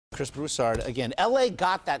Chris Broussard again. LA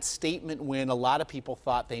got that statement win a lot of people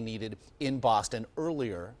thought they needed in Boston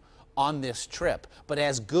earlier on this trip. But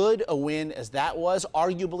as good a win as that was,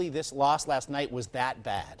 arguably this loss last night was that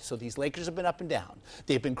bad. So these Lakers have been up and down.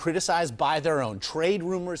 They've been criticized by their own. Trade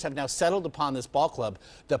rumors have now settled upon this ball club.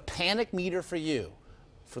 The panic meter for you,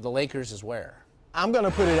 for the Lakers, is where? I'm going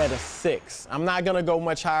to put it at a 6. I'm not going to go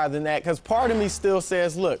much higher than that because part of me still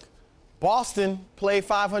says, look, Boston played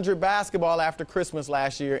 500 basketball after Christmas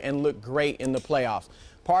last year and looked great in the playoffs.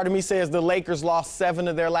 Part of me says the Lakers lost 7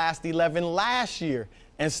 of their last 11 last year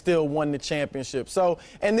and still won the championship. So,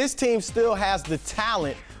 and this team still has the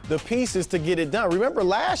talent, the pieces to get it done. Remember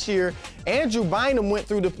last year, Andrew Bynum limped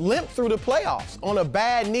through the playoffs on a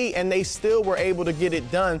bad knee, and they still were able to get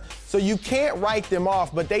it done. So you can't write them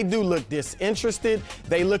off, but they do look disinterested.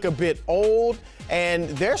 They look a bit old, and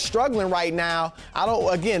they're struggling right now.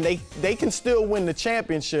 They can still win the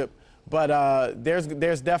championship, but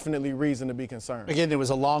there's definitely reason to be concerned. Again, it was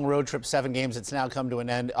a long road trip, 7 games. It's now come to an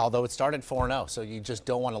end, although it started 4-0, so you just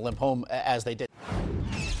don't want to limp home as they did.